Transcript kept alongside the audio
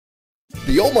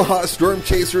The Omaha Storm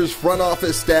Chasers front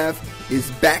office staff is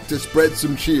back to spread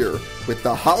some cheer with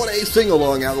the Holiday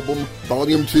Sing-Along album,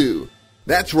 Volume 2.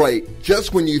 That's right,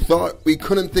 just when you thought we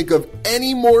couldn't think of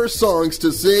any more songs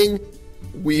to sing,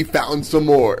 we found some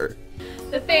more.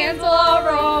 The fans will all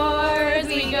roar as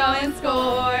we go and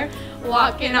score,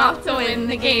 walking off to win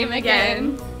the game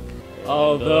again.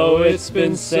 Although it's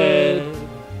been said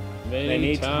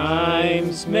many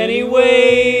times, many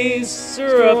ways,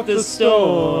 stir up the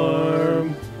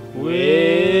storm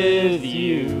with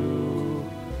you.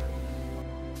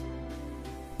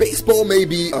 Baseball may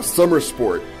be a summer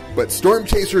sport, but Storm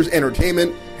Chasers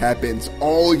entertainment happens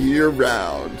all year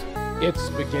round. It's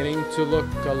beginning to look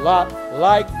a lot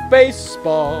like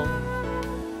baseball.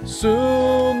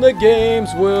 Soon the games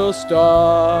will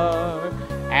start,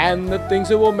 and the things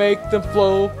that will make them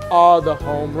flow are the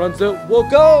home runs that will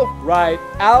go right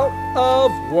out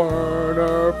of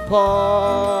Werner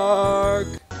Park.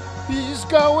 He's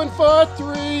going for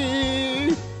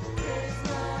 3.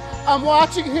 I'm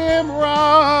watching him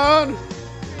run.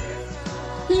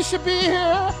 He should be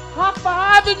here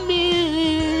high-fiving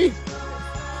me.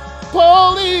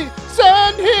 Police,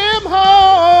 send him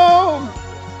home.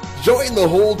 Join the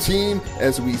whole team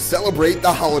as we celebrate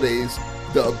the holidays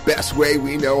the best way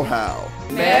we know how.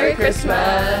 Merry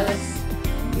Christmas,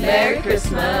 Merry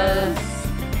Christmas,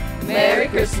 Merry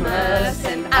Christmas,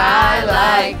 and I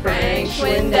like Frank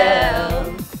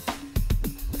Schwindel.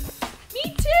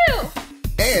 Me too!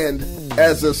 And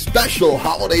as a special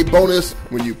holiday bonus,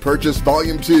 when you purchase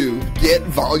Volume 2, get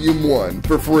Volume 1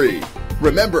 for free.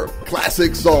 Remember,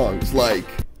 classic songs like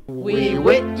We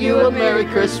wit you a Merry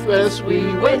Christmas, we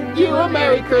wit you a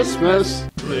Merry Christmas.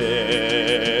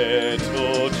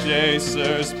 Little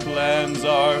Chasers' plans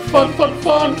are Fun, fun,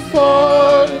 fun,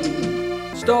 fun.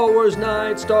 Star Wars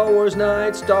night, Star Wars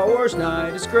night, Star Wars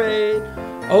night is great.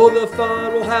 Oh, the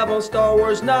fun we'll have on Star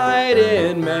Wars night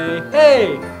in May.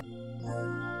 Hey!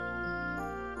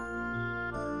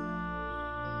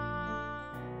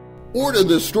 Order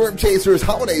the Storm Chasers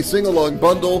Holiday Sing-Along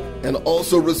Bundle and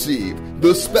also receive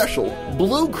the special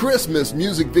Blue Christmas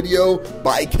music video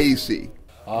by Casey.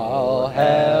 I'll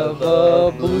have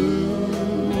a blue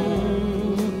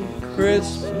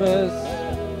Christmas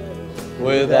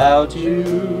without you.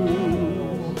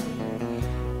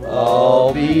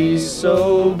 I'll be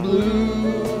so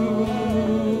blue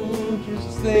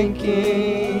just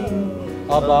thinking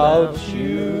about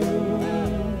you.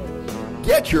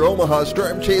 Get your Omaha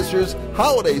Storm Chasers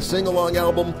Holiday Sing-Along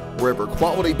album wherever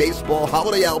quality baseball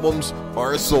holiday albums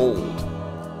are sold.